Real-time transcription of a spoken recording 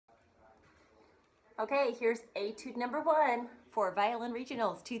Okay, here's etude number 1 for Violin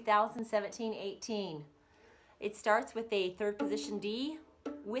Regionals 2017-18. It starts with a third position D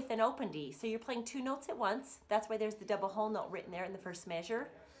with an open D. So you're playing 2 notes at once. That's why there's the double whole note written there in the first measure.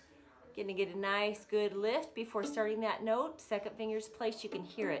 Going to get a nice good lift before starting that note. Second finger's placed, you can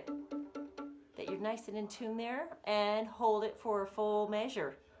hear it. That you're nice and in tune there, and hold it for a full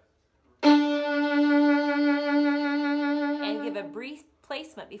measure. And give a brief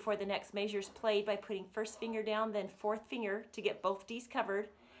placement before the next measure is played by putting first finger down, then fourth finger to get both D's covered,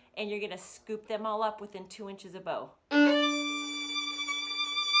 and you're going to scoop them all up within 2 inches of bow.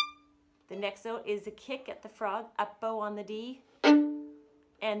 The next note is a kick at the frog, up bow on the D,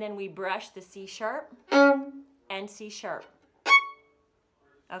 and then we brush the C sharp and C sharp.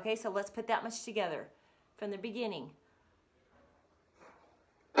 Okay, so let's put that much together from the beginning.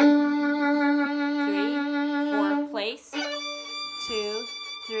 3, 4, place, 2,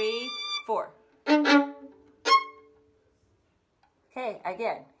 3, 4. Okay,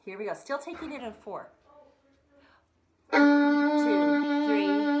 again, here we go. Still taking it in 4. 2, 3,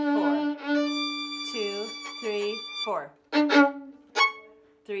 4. 2, 3, 4.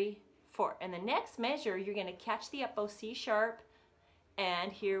 3, 4. And the next measure, you're going to catch the up bow C sharp,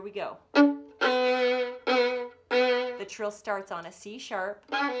 and here we go. The trill starts on a C sharp,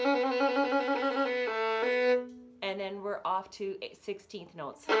 and then we're off to 16th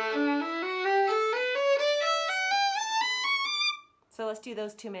notes. So let's do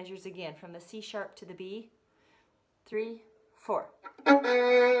those 2 measures again, from the C sharp to the B. 3, 4.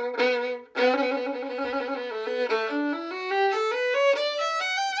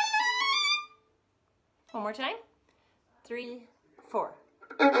 One more time. 3, 4.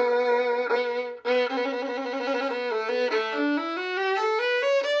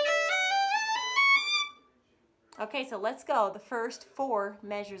 Okay, so let's go the first 4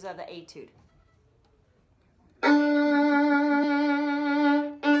 measures of the etude.